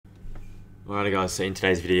Alright guys, so in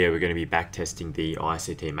today's video we're going to be back testing the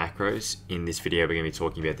ICT macros. In this video we're going to be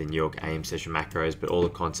talking about the New York AIM session macros, but all the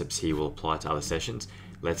concepts here will apply to other sessions.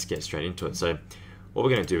 Let's get straight into it. So what we're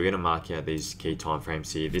going to do, we're going to mark out these key time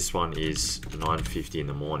frames here. This one is 9:50 in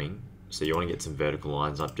the morning, so you want to get some vertical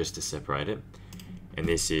lines up just to separate it. And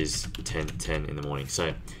this is 10:10 in the morning.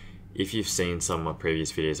 So if you've seen some of my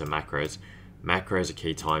previous videos of macros, macros are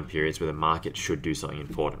key time periods where the market should do something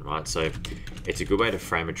important, right? So it's a good way to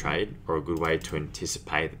frame a trade, or a good way to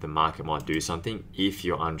anticipate that the market might do something if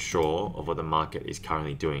you're unsure of what the market is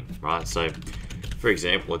currently doing, right? So for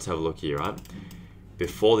example, let's have a look here, right?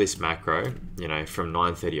 Before this macro, you know, from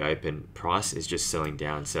 9:30 open, price is just selling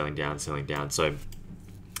down, selling down, selling down. So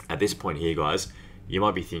at this point here, guys, you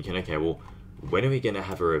might be thinking, okay, well, when are we going to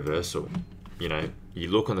have a reversal? You know, you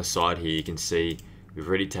look on the side here, you can see we've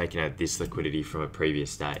already taken out this liquidity from a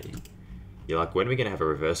previous day. You're like, when are we going to have a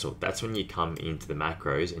reversal? That's when you come into the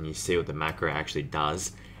macros and you see what the macro actually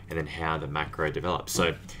does and then how the macro develops.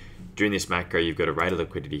 So during this macro, you've got a rate of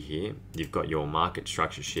liquidity here. You've got your market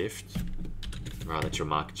structure shift. Right, that's your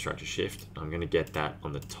market structure shift. I'm going to get that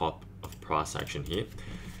on the top of price action here.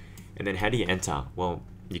 And then how do you enter? Well,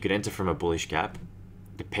 you could enter from a bullish gap.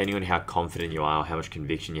 Depending on how confident you are or how much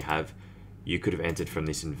conviction you have, you could have entered from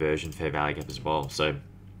this inversion fair value gap as well. So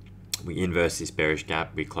we inverse this bearish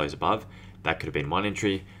gap, we close above. That could have been one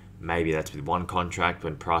entry. Maybe that's with one contract.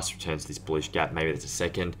 When price returns to this bullish gap, maybe that's a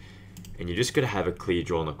second. And you just got to have a clear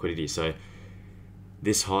draw on liquidity. So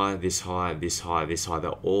this high, this high, this high, this high, they're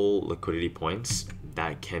all liquidity points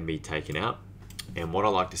that can be taken out. And what I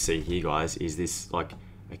like to see here, guys, is this like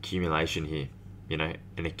accumulation here, you know,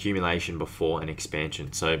 an accumulation before an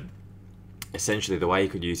expansion. So essentially the way you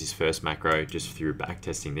could use this first macro just through back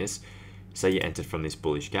testing this, say you entered from this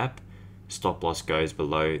bullish gap, stop loss goes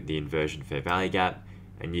below the inversion fair value gap,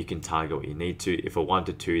 and you can target what you need to. If a 1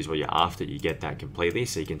 to 2 is what you're after, you get that completely.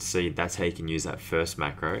 So you can see that's how you can use that first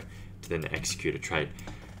macro to then execute a trade.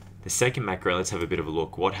 The second macro, let's have a bit of a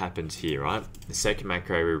look. What happens here, right? The second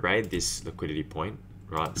macro, we raid this liquidity point,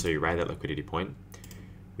 right? So you raid that liquidity point.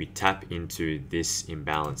 We tap into this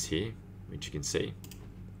imbalance here, which you can see.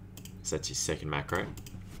 So that's your second macro.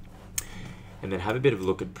 And then have a bit of a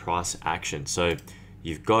look at price action. So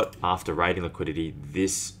you've got, after raiding liquidity,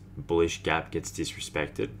 this bullish gap gets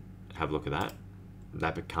disrespected. Have a look at that.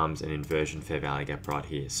 That becomes an inversion fair value gap right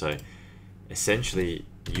here. So essentially,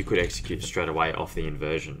 you could execute straight away off the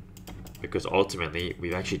inversion, because ultimately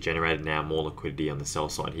we've actually generated now more liquidity on the sell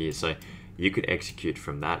side here. So you could execute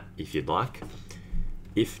from that if you'd like.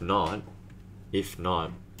 If not,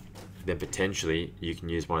 then potentially you can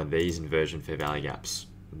use one of these inversion fair value gaps,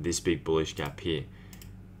 this big bullish gap here.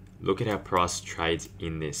 Look at how price trades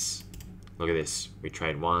in this. Look at this. We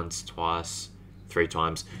trade once, twice, 3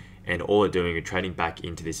 times, and all we're doing, we're trading back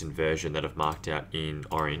into this inversion that I've marked out in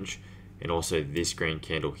orange, and also this green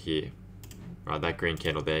candle here. Right, that green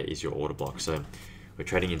candle there is your order block. So we're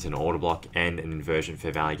trading into an order block and an inversion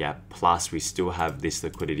fair value gap, plus we still have this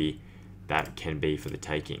liquidity that can be for the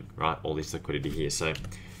taking, right? All this liquidity here. So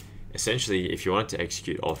essentially, if you wanted to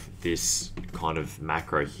execute off this kind of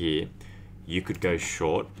macro here, you could go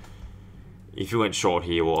short. If you went short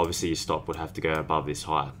here, well, obviously your stop would have to go above this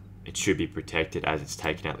high. It should be protected as it's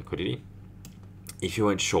taken out liquidity. If you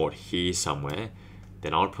went short here somewhere,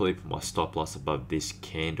 then I would probably put my stop loss above this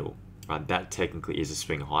candle, right? That technically is a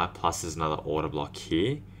swing high, plus there's another order block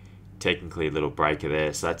here, technically a little breaker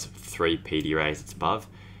there. So that's 3 PD rays it's above.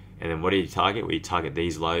 And then what do you target? Well, you target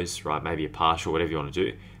these lows, right? Maybe a partial, whatever you want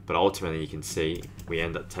to do. But ultimately, you can see we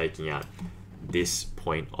end up taking out this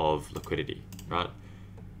point of liquidity, right?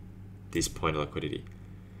 This point of liquidity.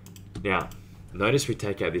 Now, notice we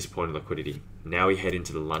take out this point of liquidity. Now we head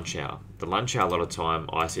into the lunch hour. The lunch hour, a lot of time,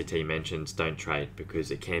 ICT mentions don't trade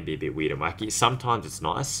because it can be a bit weird and wacky. Sometimes it's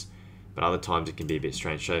nice, but other times it can be a bit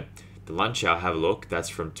strange. So the lunch hour, have a look. That's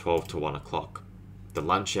from 12 to 1 o'clock. The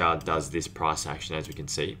lunch hour does this price action, as we can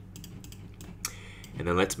see. And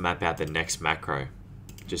then let's map out the next macro,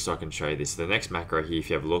 just so I can show you this. The next macro here, if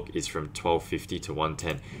you have a look, is from 12:50 to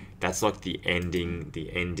 1:10. That's like the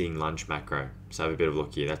ending lunch macro. So have a bit of a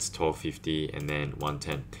look here. That's 12:50 and then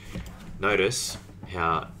 1:10. Notice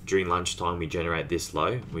how during lunchtime we generate this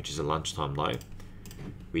low, which is a lunchtime low.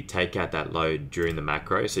 We take out that low during the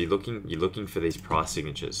macro. So you're looking for these price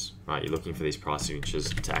signatures, right? You're looking for these price signatures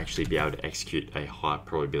to actually be able to execute a high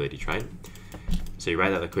probability trade. So you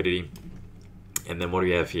rate that liquidity. And then what do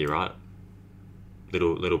we have here, right?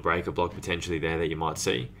 Little breaker block potentially there that you might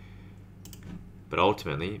see. But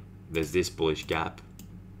ultimately, there's this bullish gap,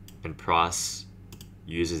 and price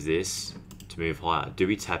uses this to move higher. Do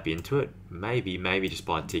we tap into it? Maybe just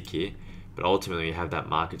buy a tick here. But But ultimately we have that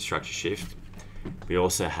market structure shift. We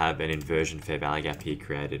also have an inversion fair value gap here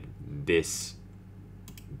created. This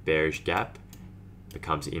bearish gap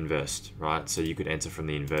becomes inversed, right? So you could enter from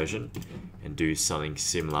the inversion and do something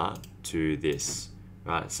similar to this,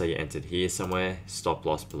 right? So you entered here somewhere, stop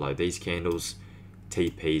loss below these candles,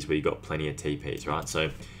 TPs where you got plenty of TPs, right? So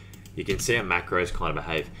you can see how macros kind of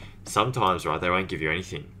behave. Sometimes, right, they won't give you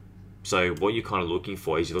anything. So what you're kind of looking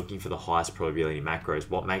for is you're looking for the highest probability macros.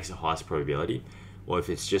 What makes the highest probability? Well, if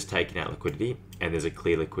it's just taking out liquidity and there's a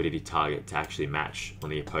clear liquidity target to actually match on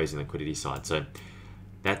the opposing liquidity side. So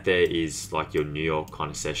that there is like your New York kind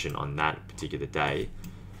of session on that particular day.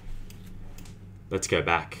 Let's go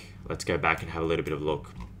back. Let's go back and have a little bit of a look.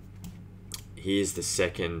 Here's the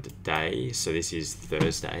second day. So this is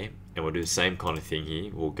Thursday. And we'll do the same kind of thing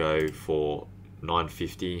here. We'll go for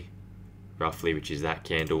 950 roughly, which is that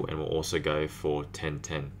candle. And we'll also go for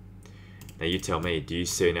 1010. Now you tell me, do you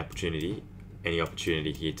see an opportunity? Any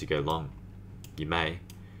opportunity here to go long? You may.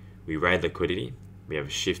 We raid liquidity. We have a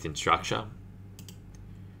shift in structure.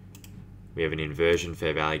 We have an inversion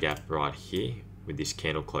fair value gap right here with this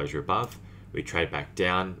candle closure above. We trade back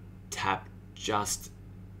down, tap, just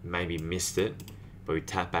maybe missed it, but we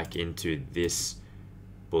tap back into this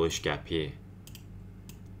bullish gap here.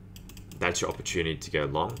 That's your opportunity to go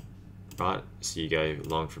long, right? So you go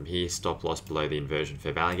long from here, stop loss below the inversion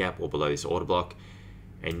fair value gap or below this order block,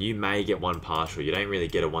 and you may get one partial. You don't really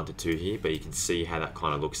get a 1 to 2 here, but you can see how that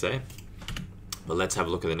kind of looks there. But let's have a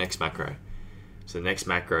look at the next macro. So the next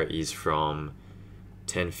macro is from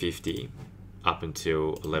 1050 up until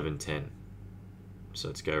 1110. So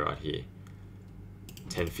let's go right here.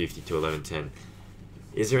 1050 to 1110.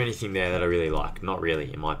 Is there anything there that I really like? Not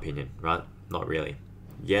really, in my opinion, right? Not really.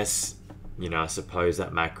 Yes, you know, I suppose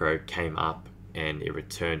that macro came up and it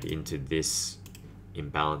returned into this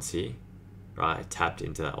imbalance here, right? It tapped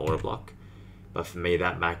into that order block. But for me,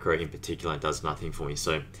 that macro in particular does nothing for me.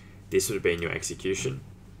 So this would have been your execution.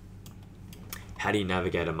 How do you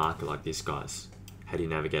navigate a market like this, guys? How do you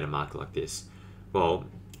navigate a market like this? Well,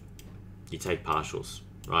 you take partials,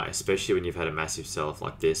 right? Especially when you've had a massive sell-off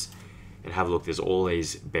like this. And have a look, there's all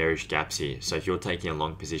these bearish gaps here. So if you're taking a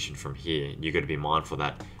long position from here, you've got to be mindful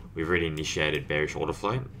that we've already initiated bearish order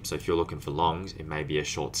flow. So if you're looking for longs, it may be a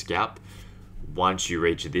short scalp. Once you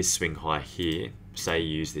reach this swing high here, say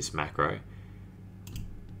you use this macro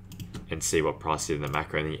and see what price is in the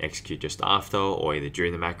macro, and then you execute just after or either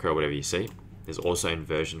during the macro, whatever you see. There's also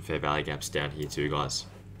inversion fair value gaps down here too, guys.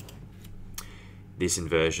 This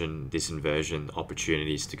inversion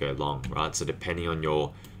opportunities to go long, right? So depending on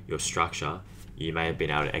your structure, you may have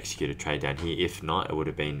been able to execute a trade down here. If not, it would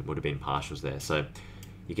have been partials there. So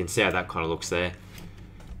you can see how that kind of looks there.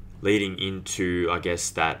 Leading into, I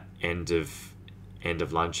guess, that end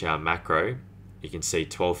of lunch hour macro, you can see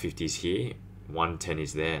 1250s here, 110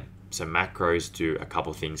 is there. So macros do a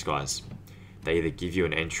couple things, guys. They either give you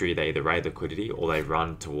an entry, they either raid liquidity, or they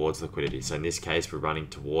run towards liquidity. So in this case, we're running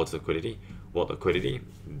towards liquidity. What liquidity?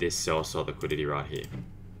 This sell side liquidity right here,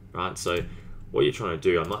 right? So what you're trying to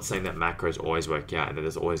do, I'm not saying that macros always work out and that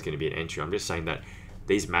there's always going to be an entry. I'm just saying that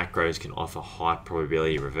these macros can offer high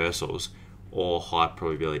probability reversals or high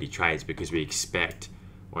probability trades because we expect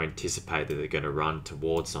or anticipate that they're going to run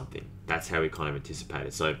towards something. That's how we kind of anticipate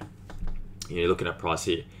it. So you're looking at price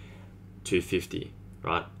here, 250,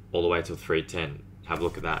 right? All the way till 310. Have a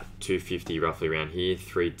look at that. 250 roughly around here,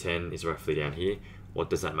 310 is roughly down here. What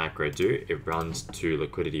does that macro do? It runs to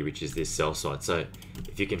liquidity, which is this sell side. So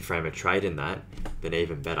if you can frame a trade in that, then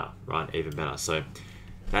even better, right? Even better. So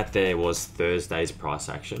that there was Thursday's price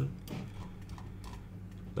action.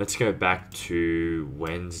 Let's go back to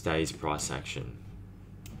Wednesday's price action.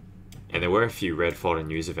 And there were a few red folder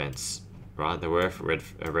news events, right? There were red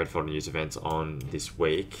folder news events on this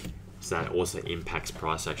week. So that also impacts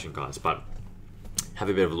price action, guys. But have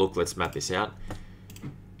a bit of a look. Let's map this out.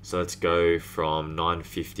 So let's go from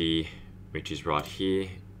 950, which is right here,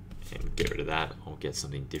 and get rid of that. I'll get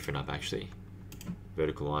something different up actually.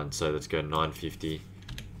 Vertical line. So let's go 950,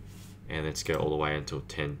 and let's go all the way until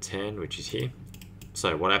 1010, which is here.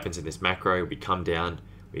 So what happens in this macro? We come down,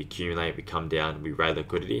 we accumulate, we come down, we raid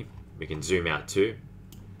liquidity. We can zoom out too.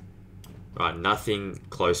 Right, nothing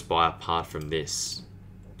close by apart from this.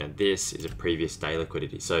 Now this is a previous day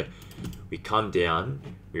liquidity. So we come down,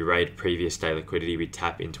 we raid previous day liquidity, we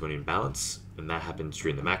tap into an imbalance, and that happens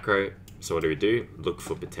during the macro. So what do? Look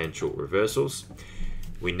for potential reversals.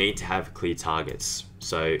 We need to have clear targets.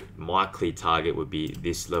 So my clear target would be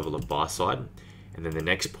this level of buy side, and then the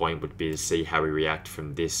next point would be to see how we react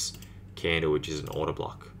from this candle, which is an order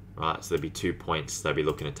block, right? So there'd be 2 points they'll be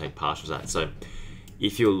looking to take partials at. So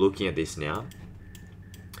if you're looking at this now,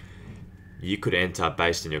 you could enter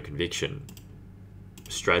based on your conviction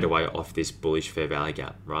straight away off this bullish fair value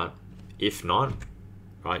gap, right? If not,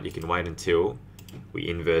 right, you can wait until we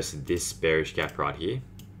inverse this bearish gap right here.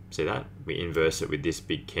 See that? We inverse it with this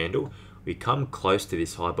big candle. We come close to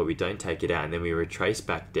this high, but we don't take it out, and then we retrace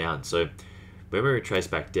back down. So when we retrace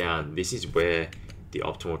back down, this is where the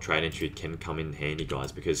optimal trade entry can come in handy,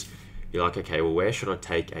 guys, because you're like, okay, well, where should I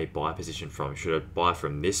take a buy position from? Should I buy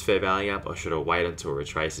from this fair value gap, or should I wait until it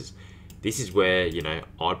retraces? This is where, you know,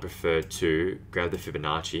 I'd prefer to grab the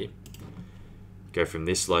Fibonacci, go from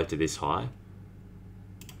this low to this high,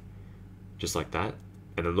 just like that,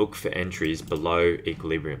 and then look for entries below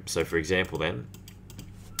equilibrium. So for example, then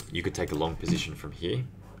you could take a long position from here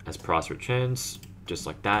as price returns, just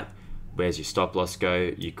like that. Where's your stop loss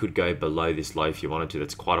go? You could go below this low if you wanted to.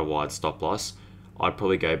 That's quite a wide stop loss. I'd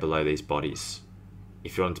probably go below these bodies.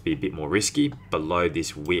 If you want to be a bit more risky, below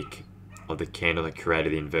this wick of the candle that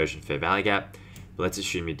created the inversion fair value gap. But let's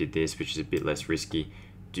assume you did this, which is a bit less risky.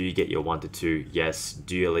 Do you get your 1 to 2? Yes.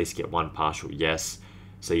 Do you at least get one partial? Yes.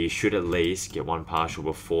 So you should at least get one partial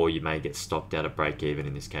before you may get stopped out at break even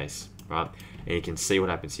in this case, right? And you can see what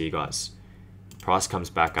happens here, guys. Price comes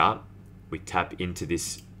back up. We tap into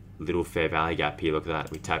this little fair value gap here. Look at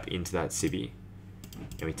that. We tap into that SIBI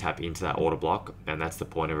and we tap into that order block, and that's the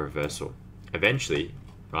point of reversal. Eventually,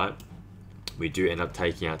 right, we do end up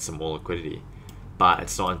taking out some more liquidity, but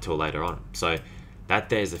it's not until later on. So that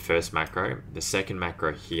there's the first macro. The second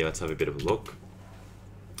macro here, let's have a bit of a look.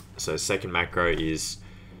 So second macro is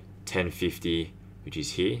 10.50, which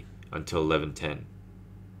is here, until 11.10.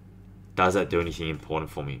 Does that do anything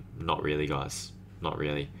important for me? Not really, guys. Not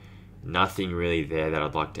really. Nothing really there that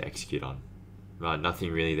I'd like to execute on. Right?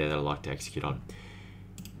 Nothing really there that I'd like to execute on.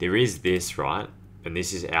 There is this, right? And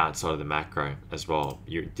this is outside of the macro as well.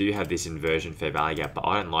 You do have this inversion fair value gap, but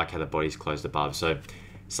I don't like how the body's closed above. So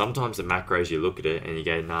sometimes the macros, you look at it and you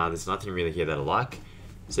go, nah, there's nothing really here that I like.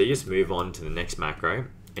 So you just move on to the next macro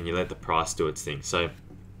and you let the price do its thing. So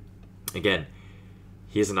again,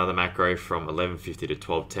 here's another macro from 11.50 to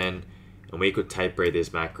 12.10. And we could tape read these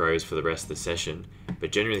macros for the rest of the session.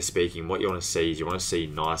 But generally speaking, what you want to see is you want to see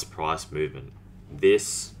nice price movement.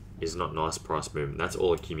 This is not nice price movement. That's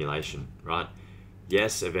all accumulation, right?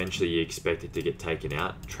 Yes, eventually you expect it to get taken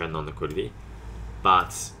out, trend on liquidity.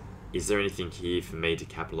 But is there anything here for me to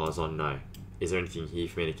capitalize on? No. Is there anything here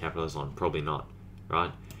for me to capitalize on? Probably not,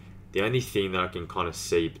 right? The only thing that I can kind of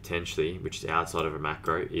see potentially, which is outside of a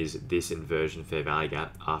macro, is this inversion fair value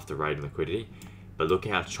gap after raiding liquidity. But look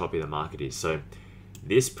how choppy the market is. So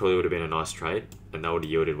this probably would have been a nice trade, and that would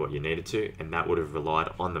have yielded what you needed to, and that would have relied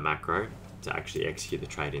on the macro to actually execute the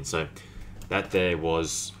trade in. So that there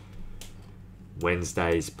was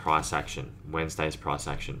Wednesday's price action.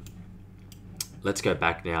 Let's go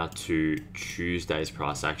back now to Tuesday's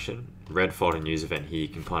price action. Red folder news event here, you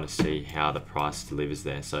can kind of see how the price delivers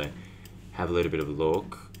there. So have a little bit of a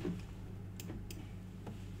look.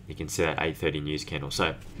 You can see that 8:30 news candle.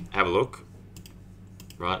 So have a look,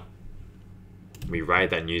 right? We raid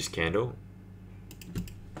that news candle.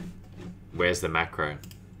 Where's the macro?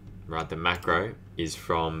 Right, the macro is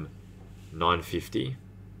from 9.50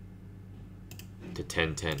 to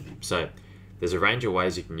 10.10. So there's a range of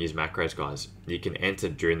ways you can use macros, guys. You can enter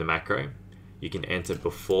during the macro. You can enter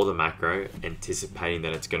before the macro, anticipating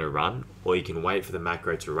that it's going to run, or you can wait for the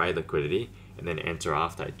macro to raid liquidity and then enter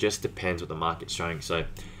after. It just depends what the market's showing. So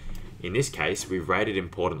in this case, we've raided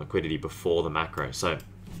important liquidity before the macro. So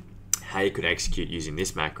how you could execute using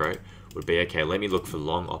this macro would be, okay, let me look for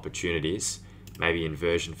long opportunities, maybe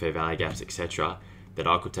inversion, fair value gaps, etc., that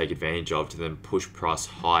I could take advantage of to then push price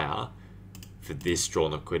higher for this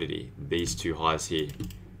drawn liquidity. These two highs here,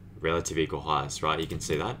 relative equal highs, right? You can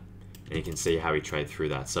see that, and you can see how we trade through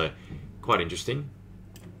that. So quite interesting.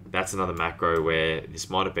 That's another macro where this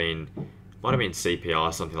might have been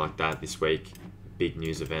CPI, something like that this week, big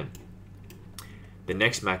news event. The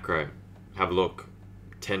next macro, have a look,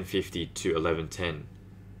 10.50 to 11.10.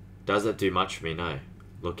 Does that do much for me? No.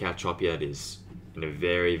 Look how choppy that is in a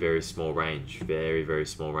very, very small range, very, very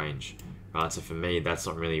small range. Right, so for me, that's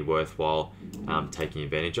not really worthwhile taking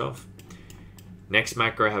advantage of. Next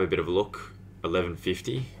macro, have a bit of a look,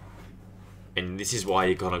 11.50. And this is why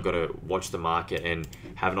you kind of got to watch the market and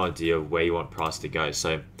have an idea of where you want price to go.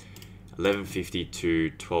 So 11.50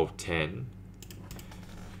 to 12.10.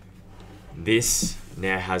 This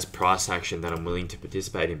now has price action that I'm willing to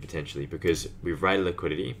participate in potentially, because we've raided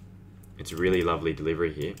liquidity. It's a really lovely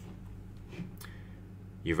delivery here.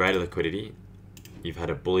 You've raided liquidity. You've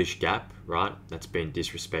had a bullish gap, right? That's been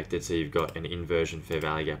disrespected. So you've got an inversion fair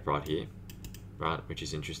value gap right here, right? Which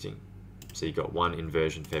is interesting. So you've got one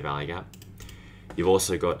inversion fair value gap. You've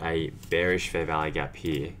also got a bearish fair value gap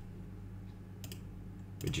here,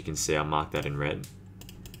 which you can see I marked that in red,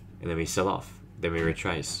 and then we sell off, then we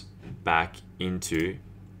retrace back into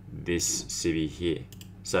this civvy here.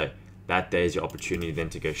 So that there's your opportunity then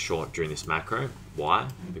to go short during this macro. Why?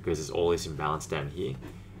 Because there's all this imbalance down here,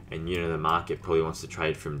 and you know the market probably wants to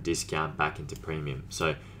trade from discount back into premium.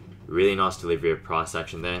 So really nice delivery of price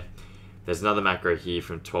action there. There's another macro here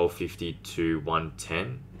from 1250 to 110,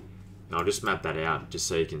 and I'll just map that out just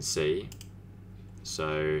so you can see.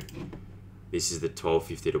 So this is the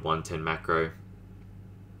 1250 to 110 macro,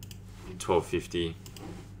 1250,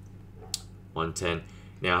 110.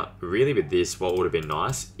 Now, really with this, what would have been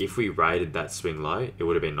nice, if we rated that swing low, it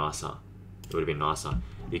would have been nicer. It would have been nicer.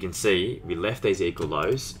 You can see we left these equal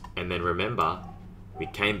lows, and then remember, we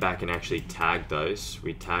came back and actually tagged those.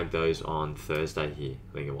 We tagged those on Thursday here,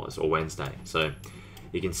 I think it was, or Wednesday. So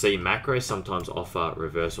you can see macros sometimes offer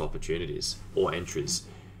reversal opportunities or entries.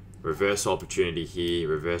 Reversal opportunity here,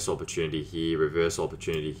 reversal opportunity here, reversal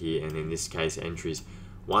opportunity here, and in this case, entries.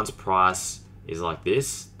 Once price is like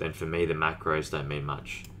this, then for me the macros don't mean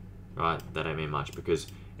much, right? They don't mean much because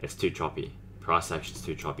it's too choppy. Price action is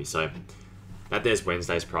too choppy. So that there's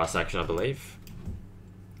Wednesday's price action, I believe,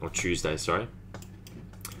 or Tuesday, sorry.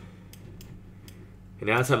 And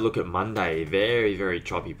now let's have a look at Monday. Very, very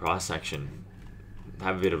choppy price action.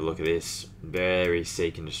 Have a bit of a look at this. Very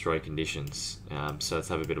seek and destroy conditions. So let's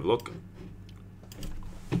have a bit of a look.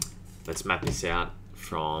 Let's map this out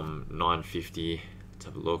from 950. Let's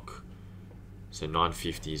have a look. So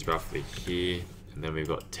 950 is roughly here, and then we've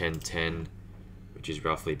got 1010, which is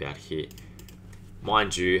roughly about here.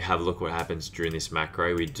 Mind you, have a look what happens during this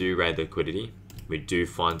macro. We do raid liquidity. We do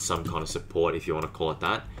find some kind of support, if you want to call it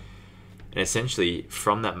that. And essentially,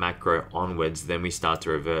 from that macro onwards, then we start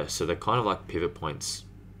to reverse. So they're kind of like pivot points.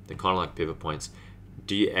 They're kind of like pivot points.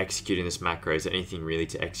 Do you execute in this macro? Is there anything really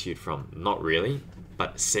to execute from? Not really.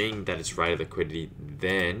 But seeing that it's rated liquidity,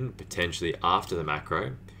 then potentially after the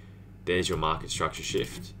macro, there's your market structure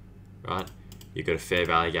shift, right? You've got a fair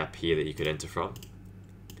value gap here that you could enter from.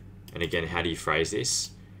 And again, how do you phrase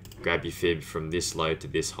this? Grab your fib from this low to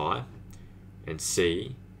this high and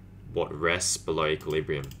see what rests below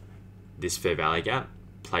equilibrium. This fair value gap,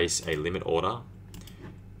 place a limit order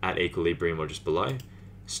at equilibrium or just below.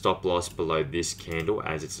 Stop loss below this candle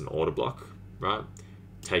as it's an order block, right?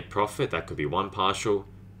 Take profit, that could be one partial.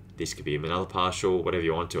 This could be another partial, whatever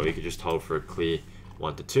you want to, or you could just hold for a clear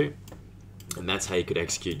 1 to 2. And that's how you could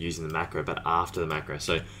execute using the macro, but after the macro.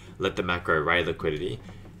 So let the macro raid liquidity,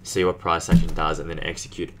 see what price action does, and then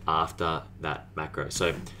execute after that macro.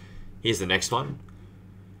 So here's the next one.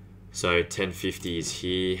 So 1050 is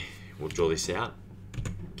here. We'll draw this out.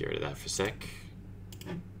 Get rid of that for a sec.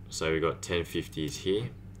 So we've got 1050 is here,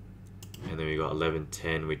 and then we've got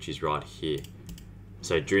 1110, which is right here.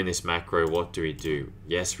 So during this macro, what do we do?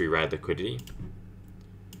 Yes, we raid liquidity.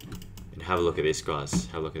 And have a look at this, guys.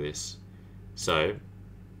 Have a look at this. So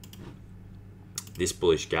this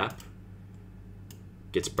bullish gap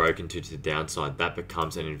gets broken to the downside. That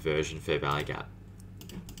becomes an inversion fair value gap.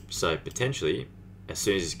 So potentially, as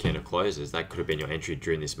soon as this candle closes, that could have been your entry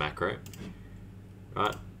during this macro,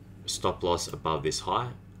 right? Stop loss above this high,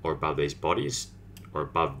 or above these bodies, or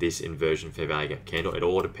above this inversion fair value gap candle. It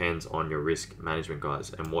all depends on your risk management,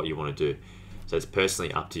 guys, and what you want to do. So it's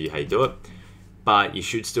personally up to you how you do it, but you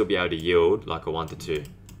should still be able to yield like a 1 to 2.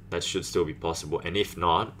 That should still be possible. And if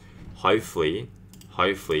not, hopefully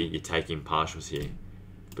you're taking partials here,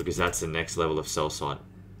 because that's the next level of sell side,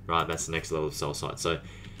 right? That's the next level of sell side. So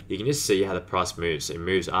you can just see how the price moves. It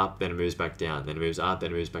moves up, then it moves back down, then it moves up,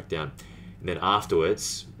 then it moves back down. And then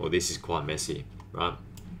afterwards, well, this is quite messy, right?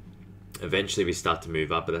 Eventually we start to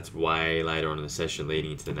move up, but that's way later on in the session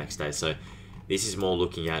leading into the next day. So this is more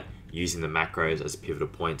looking at using the macros as pivotal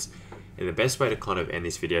points. And the best way to kind of end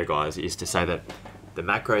this video, guys, is to say that the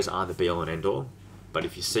macros aren't the be all and end all, but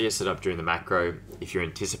if you see a setup during the macro, if you're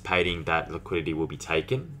anticipating that liquidity will be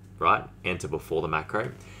taken, right, enter before the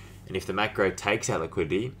macro. And if the macro takes out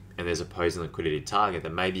liquidity and there's opposing liquidity target,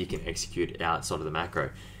 then maybe you can execute outside of the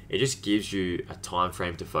macro. It just gives you a time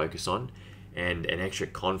frame to focus on and an extra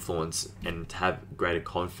confluence and to have greater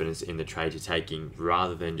confidence in the trades you're taking,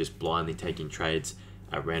 rather than just blindly taking trades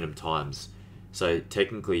at random times. So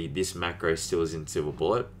technically this macro still is in silver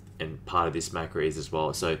bullet, and part of this macro is as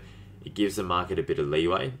well. So it gives the market a bit of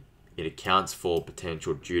leeway. It accounts for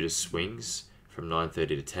potential due to swings from 9:30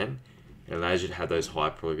 to 10. It allows you to have those high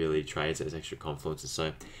probability trades as extra confluences.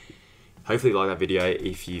 So hopefully you like that video.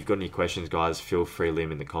 If you've got any questions, guys, feel free to leave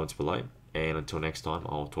them in the comments below. And until next time,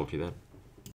 I'll talk to you then.